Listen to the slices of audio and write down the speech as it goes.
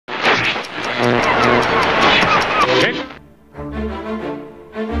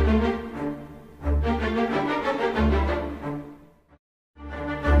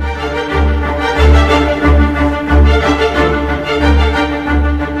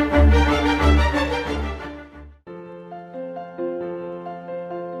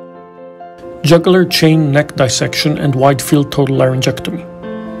jugular chain neck dissection and wide field total laryngectomy.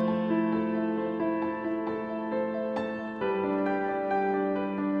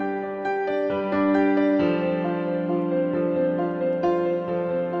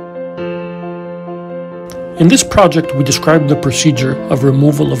 In this project, we described the procedure of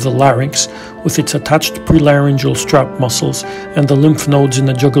removal of the larynx with its attached prelaryngeal strap muscles and the lymph nodes in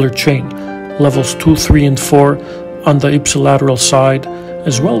the jugular chain, levels 2, 3, and 4 on the ipsilateral side,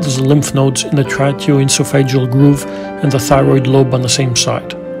 as well as the lymph nodes in the tracheoesophageal groove and the thyroid lobe on the same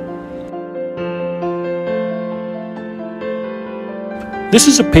side. This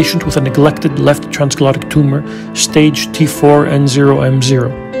is a patient with a neglected left transglottic tumor, stage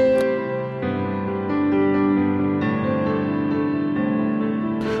T4N0M0.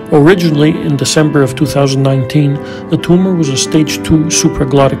 Originally, in December of 2019, the tumor was a stage 2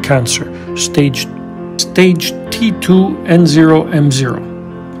 supraglottic cancer, stage T2N0M0.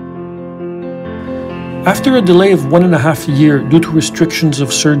 After a delay of 1.5 years due to restrictions of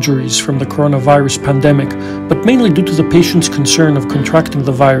surgeries from the coronavirus pandemic, but mainly due to the patient's concern of contracting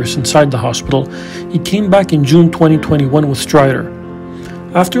the virus inside the hospital, he came back in June 2021 with stridor.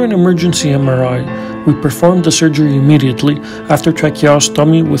 After an emergency MRI, we performed the surgery immediately after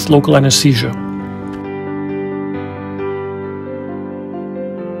tracheostomy with local anesthesia.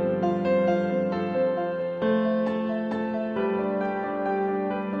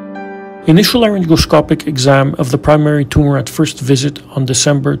 Initial laryngoscopic exam of the primary tumor at first visit on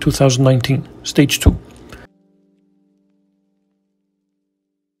December 2019, stage 2.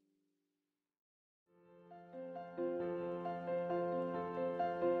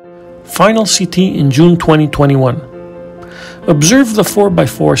 Final CT in June 2021. Observe the 4 by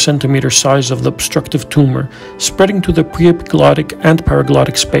 4 cm size of the obstructive tumor spreading to the preepiglottic and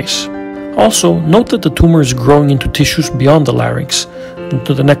paraglottic space. Also, note that the tumor is growing into tissues beyond the larynx,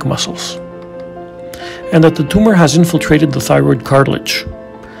 into the neck muscles, and that the tumor has infiltrated the thyroid cartilage.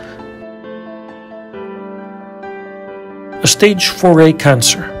 A stage 4A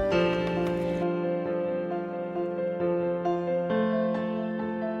cancer.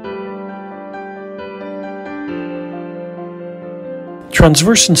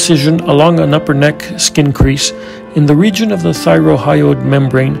 Transverse incision along an upper neck skin crease in the region of the thyrohyoid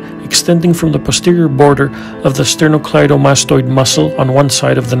membrane extending from the posterior border of the sternocleidomastoid muscle on one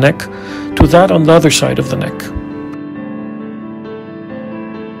side of the neck to that on the other side of the neck.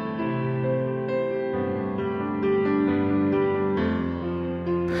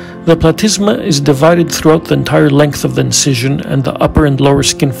 The platysma is divided throughout the entire length of the incision and the upper and lower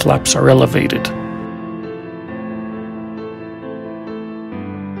skin flaps are elevated.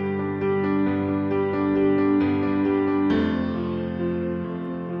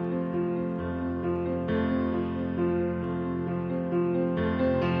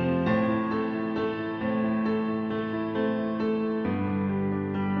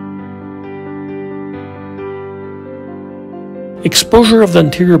 Exposure of the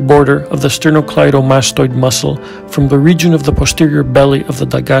anterior border of the sternocleidomastoid muscle from the region of the posterior belly of the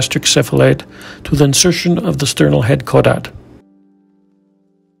digastric cephalad to the insertion of the sternal head caudad.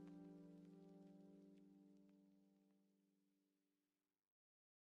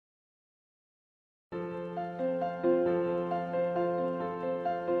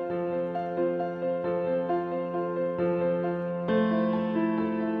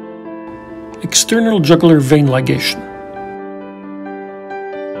 External jugular vein ligation.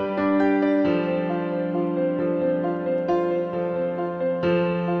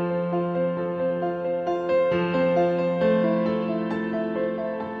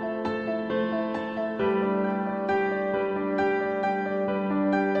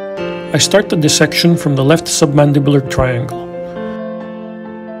 I start the dissection from the left submandibular triangle.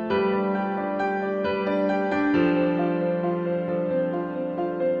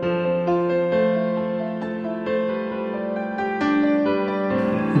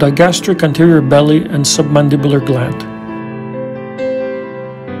 Digastric anterior belly and submandibular gland.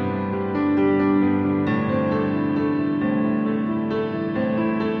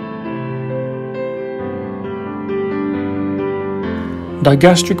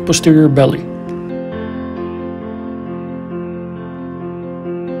 Digastric posterior belly.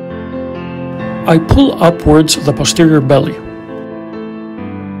 I pull upwards the posterior belly.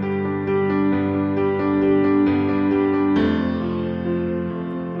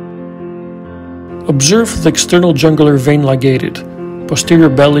 Observe the external jugular vein ligated, posterior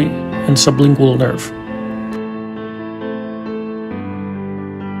belly and sublingual nerve.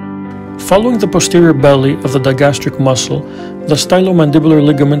 Following the posterior belly of the digastric muscle, the stylomandibular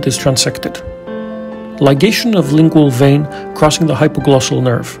ligament is transected. Ligation of lingual vein crossing the hypoglossal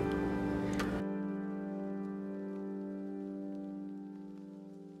nerve.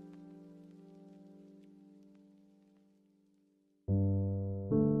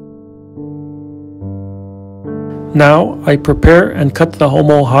 Now I prepare and cut the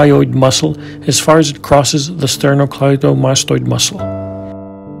homohyoid muscle as far as it crosses the sternocleidomastoid muscle.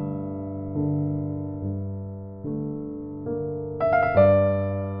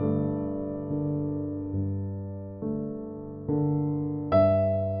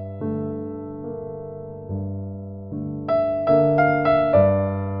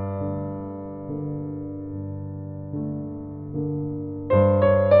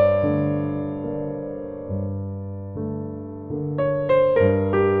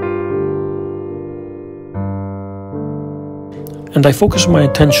 And I focus my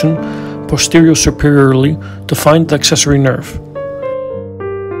attention posterior-superiorly to find the accessory nerve.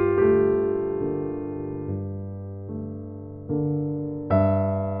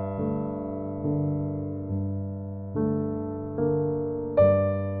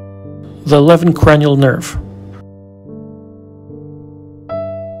 The 11th cranial nerve.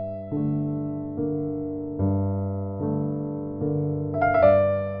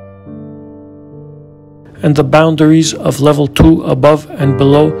 And the boundaries of level 2 above and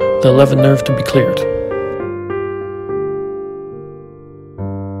below the 11th nerve to be cleared.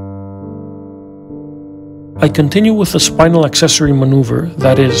 I continue with the spinal accessory maneuver,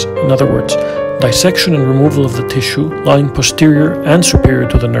 that is, in other words, dissection and removal of the tissue lying posterior and superior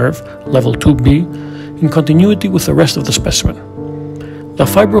to the nerve, level 2B, in continuity with the rest of the specimen. The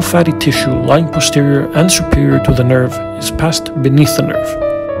fibrofatty tissue lying posterior and superior to the nerve is passed beneath the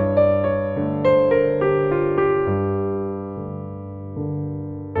nerve.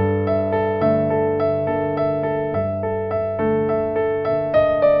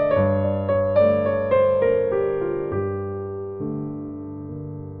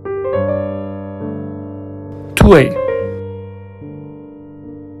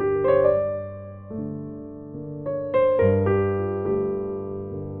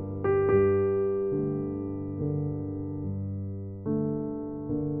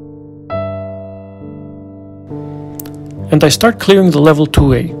 And I start clearing the level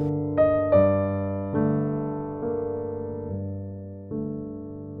 2A.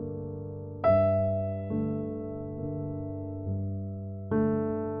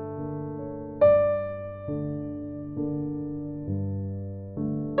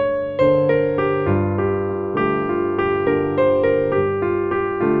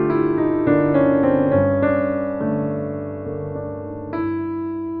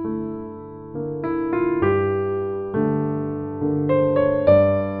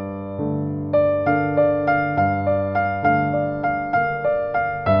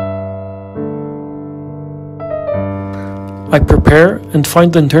 I prepare and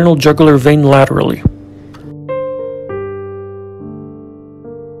find the internal jugular vein laterally.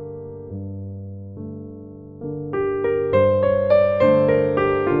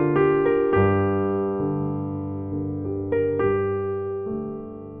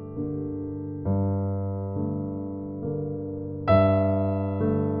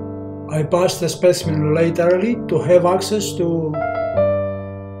 I pass the specimen laterally to have access to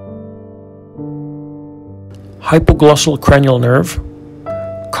hypoglossal cranial nerve,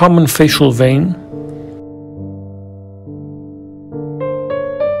 common facial vein,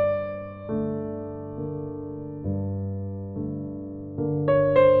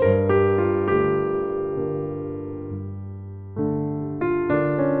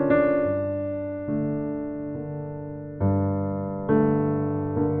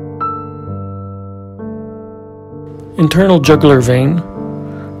 internal jugular vein,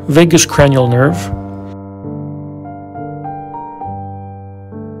 vagus cranial nerve,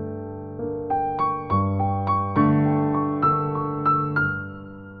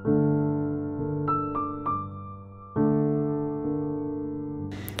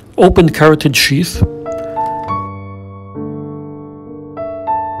 open carotid sheath,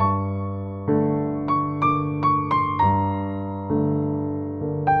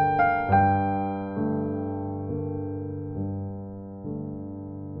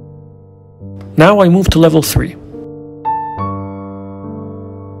 Now I move to level 3.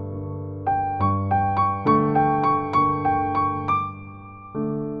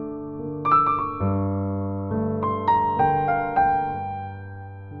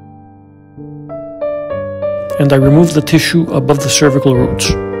 And I remove the tissue above the cervical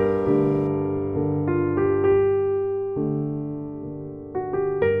roots.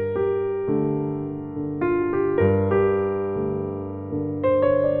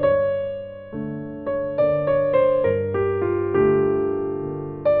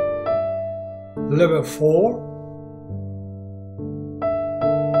 Level 4.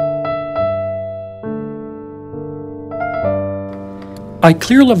 I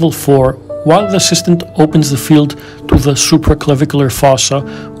clear level 4 while the assistant opens the field to the supraclavicular fossa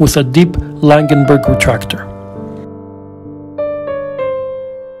with a deep Langenberg retractor.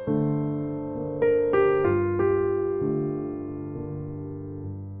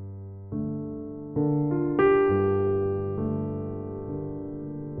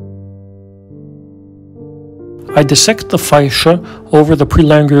 I dissect the fascia over the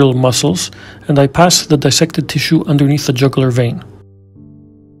prelaryngeal muscles, and I pass the dissected tissue underneath the jugular vein.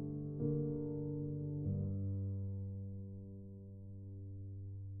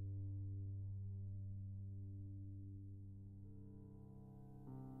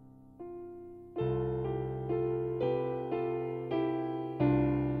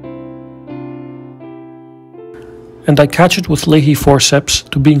 And I catch it with Leahy forceps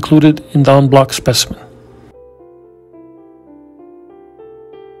to be included in the en-bloc specimen.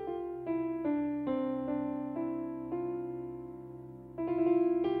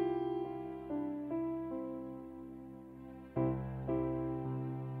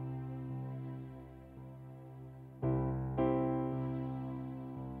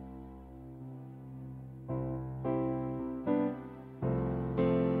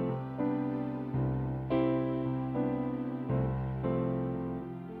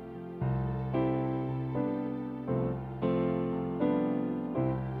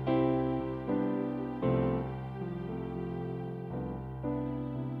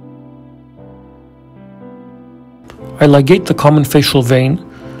 I ligate the common facial vein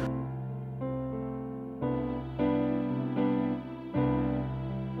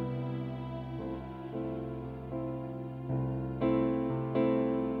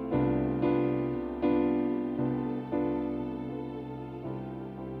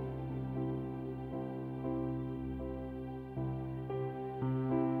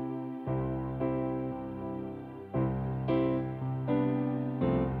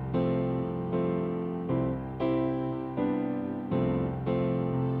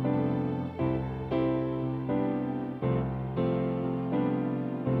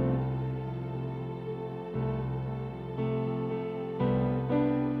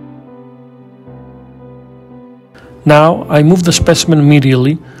Now I move the specimen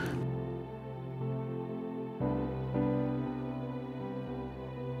medially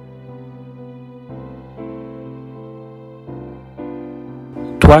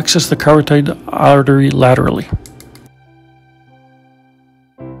to access the carotid artery laterally.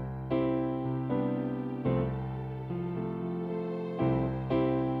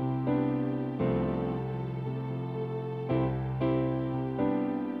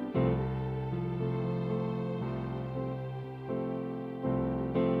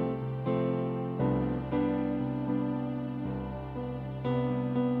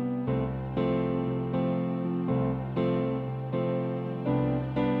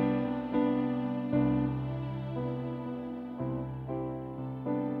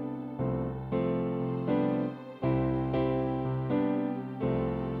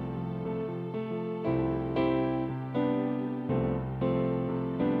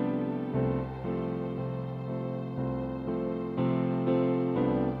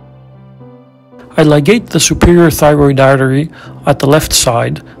 I ligate the superior thyroid artery at the left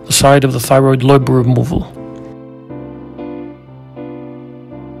side, the side of the thyroid lobe removal.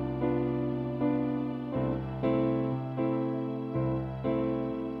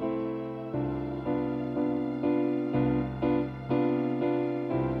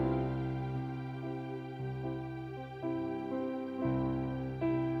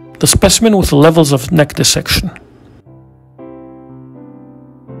 The specimen with the levels of neck dissection.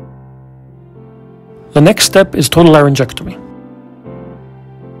 The next step is total laryngectomy.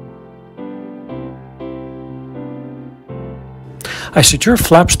 I secure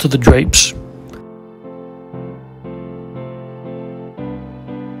flaps to the drapes.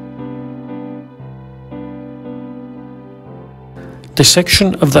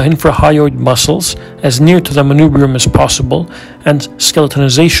 Dissection of the infrahyoid muscles as near to the manubrium as possible, and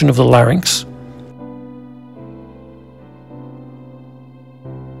skeletonization of the larynx.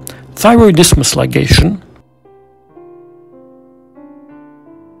 Thyroid isthmus ligation.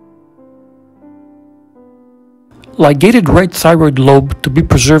 Ligated right thyroid lobe to be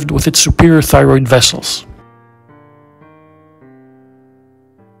preserved with its superior thyroid vessels.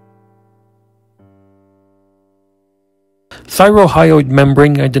 Thyrohyoid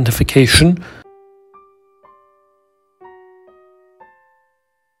membrane identification.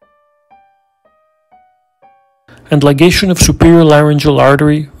 And ligation of superior laryngeal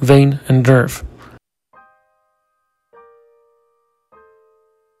artery, vein, and nerve.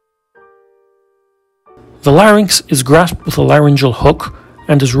 The larynx is grasped with a laryngeal hook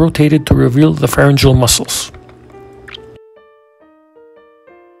and is rotated to reveal the pharyngeal muscles.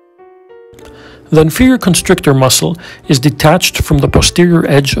 The inferior constrictor muscle is detached from the posterior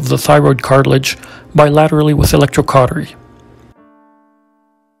edge of the thyroid cartilage bilaterally with electrocautery.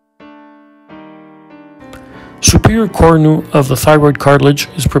 Superior cornu of the thyroid cartilage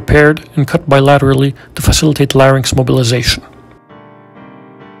is prepared and cut bilaterally to facilitate larynx mobilization.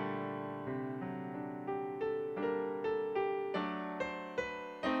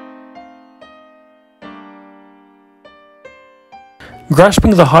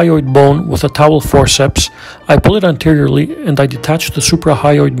 Grasping the hyoid bone with a towel forceps, I pull it anteriorly and I detach the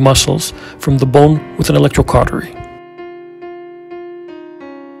suprahyoid muscles from the bone with an electrocautery.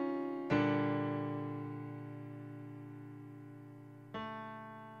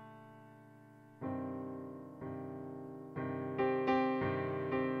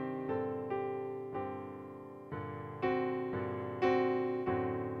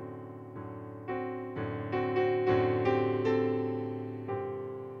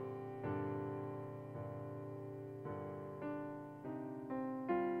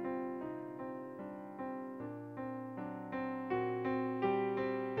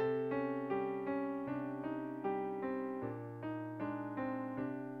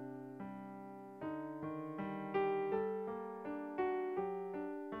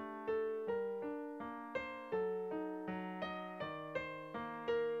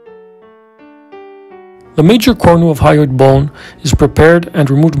 The major cornu of hyoid bone is prepared and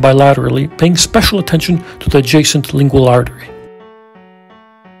removed bilaterally, paying special attention to the adjacent lingual artery.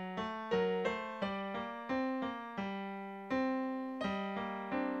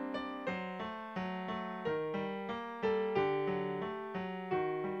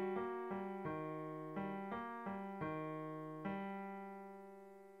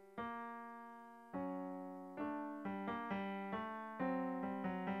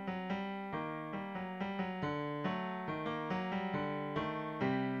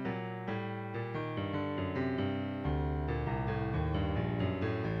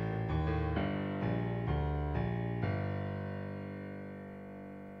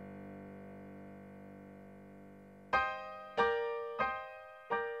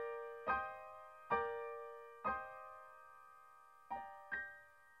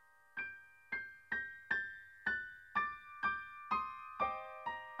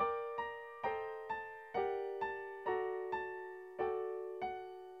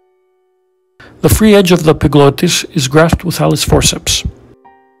 The free edge of the epiglottis is grasped with Alice forceps.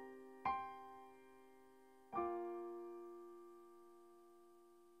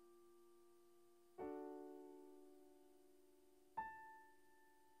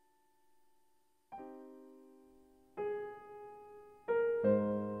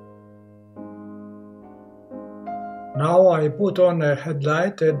 Now I put on a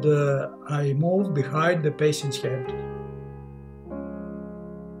headlight and I move behind the patient's head.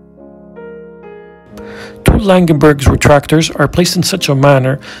 Two Langenberg's retractors are placed in such a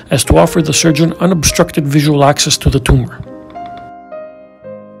manner as to offer the surgeon unobstructed visual access to the tumor.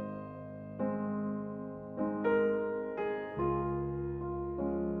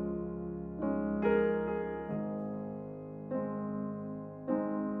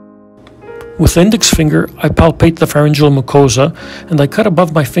 With the index finger, I palpate the pharyngeal mucosa and I cut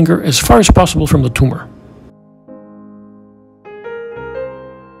above my finger as far as possible from the tumor.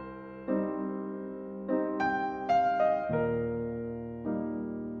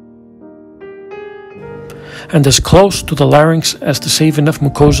 And as close to the larynx as to save enough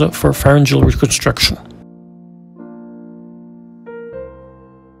mucosa for pharyngeal reconstruction.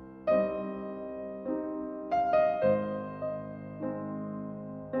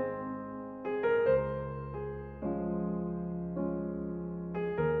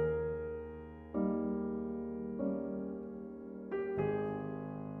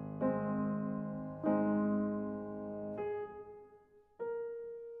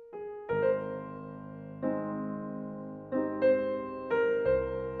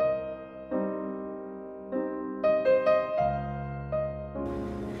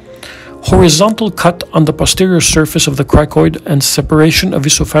 Horizontal cut on the posterior surface of the cricoid and separation of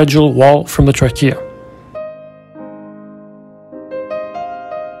esophageal wall from the trachea.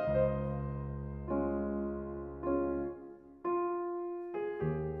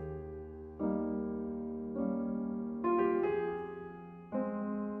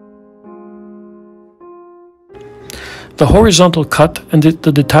 The horizontal cut and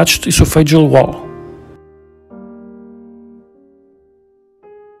the detached esophageal wall.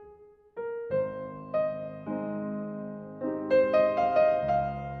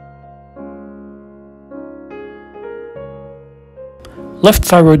 Left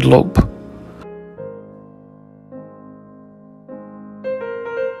thyroid lobe.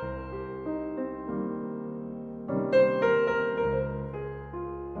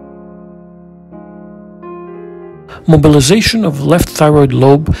 Mobilization of left thyroid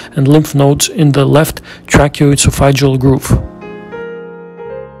lobe and lymph nodes in the left tracheoesophageal groove.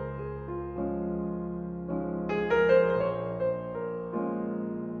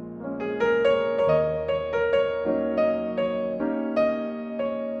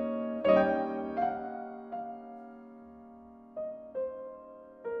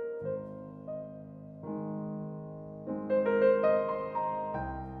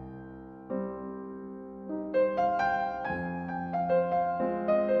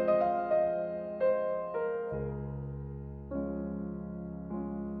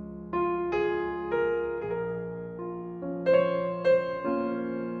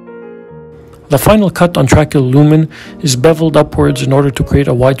 The final cut on tracheal lumen is beveled upwards in order to create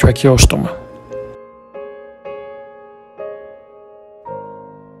a wide tracheostoma.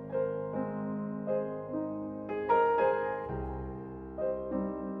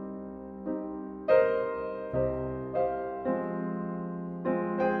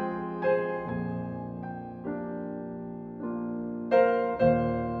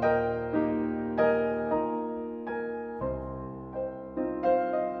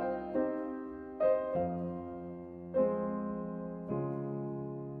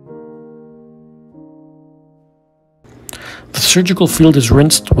 The surgical field is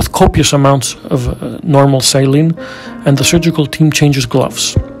rinsed with copious amounts of normal saline, and the surgical team changes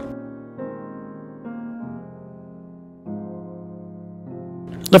gloves.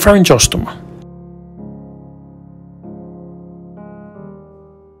 The pharyngostoma.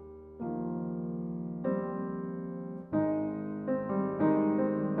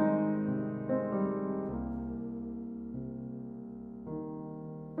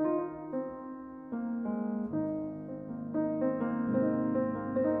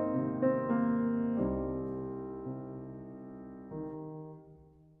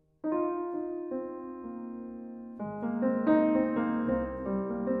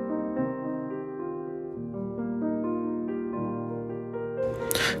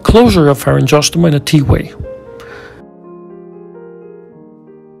 Closure of pharyngostoma in a T-way.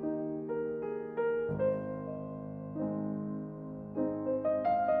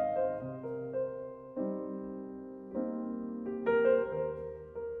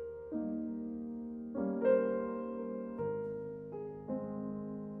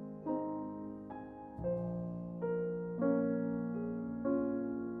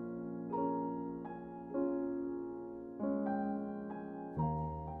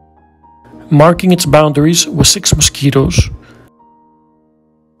 Marking its boundaries with 6 mosquitoes.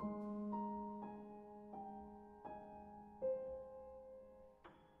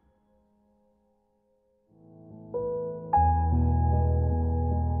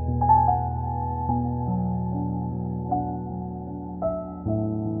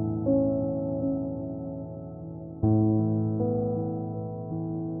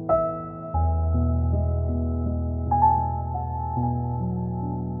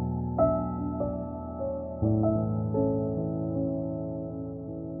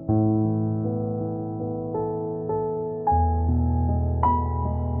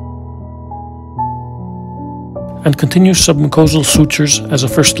 And continuous submucosal sutures as a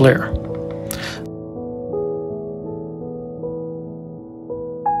first layer.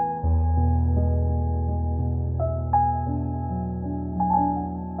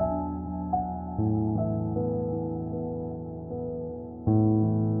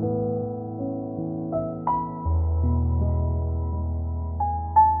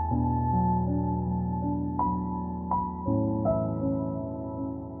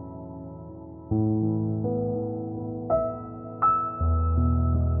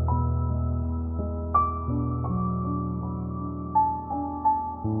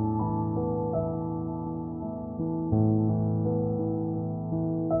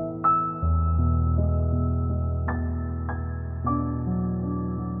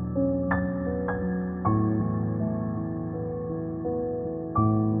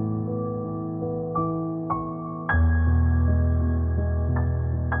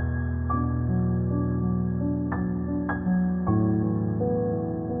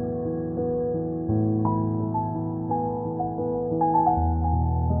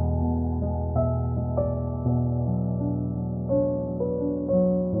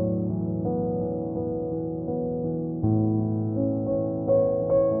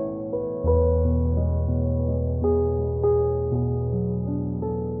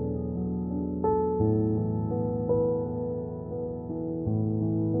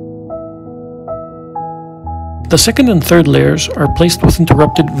 The second and third layers are placed with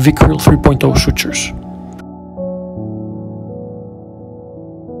interrupted Vicryl 3.0 sutures.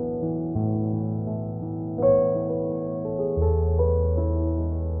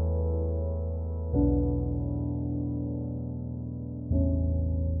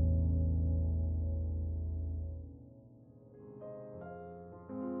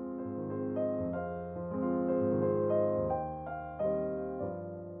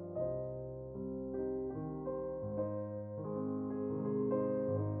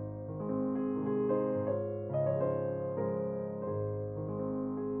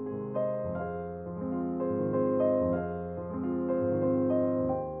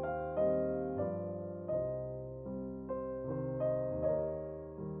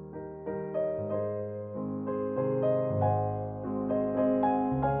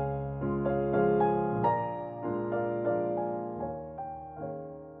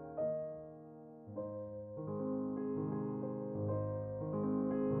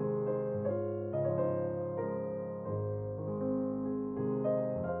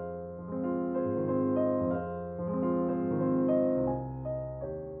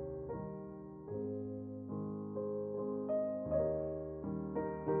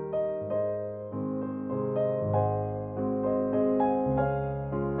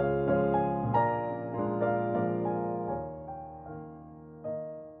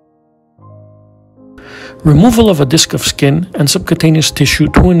 Removal of a disc of skin and subcutaneous tissue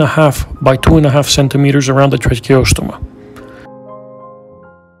 2.5 by 2.5 centimeters around the tracheostoma.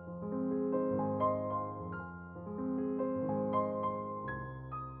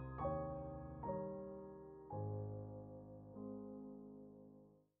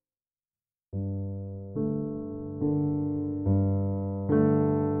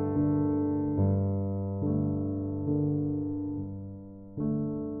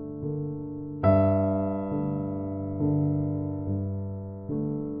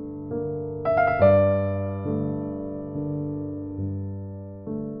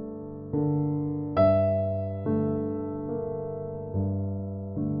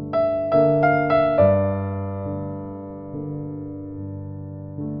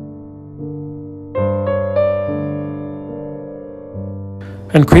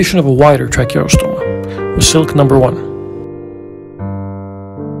 And creation of a wider tracheostoma with silk number 1.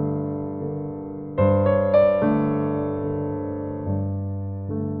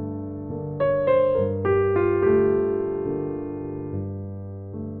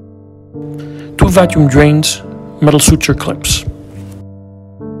 Two vacuum drains, metal suture clips.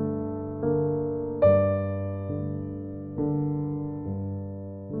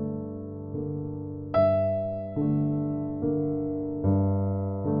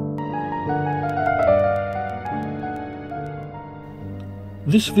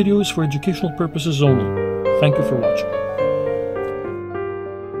 This video is for educational purposes only. Thank you for watching.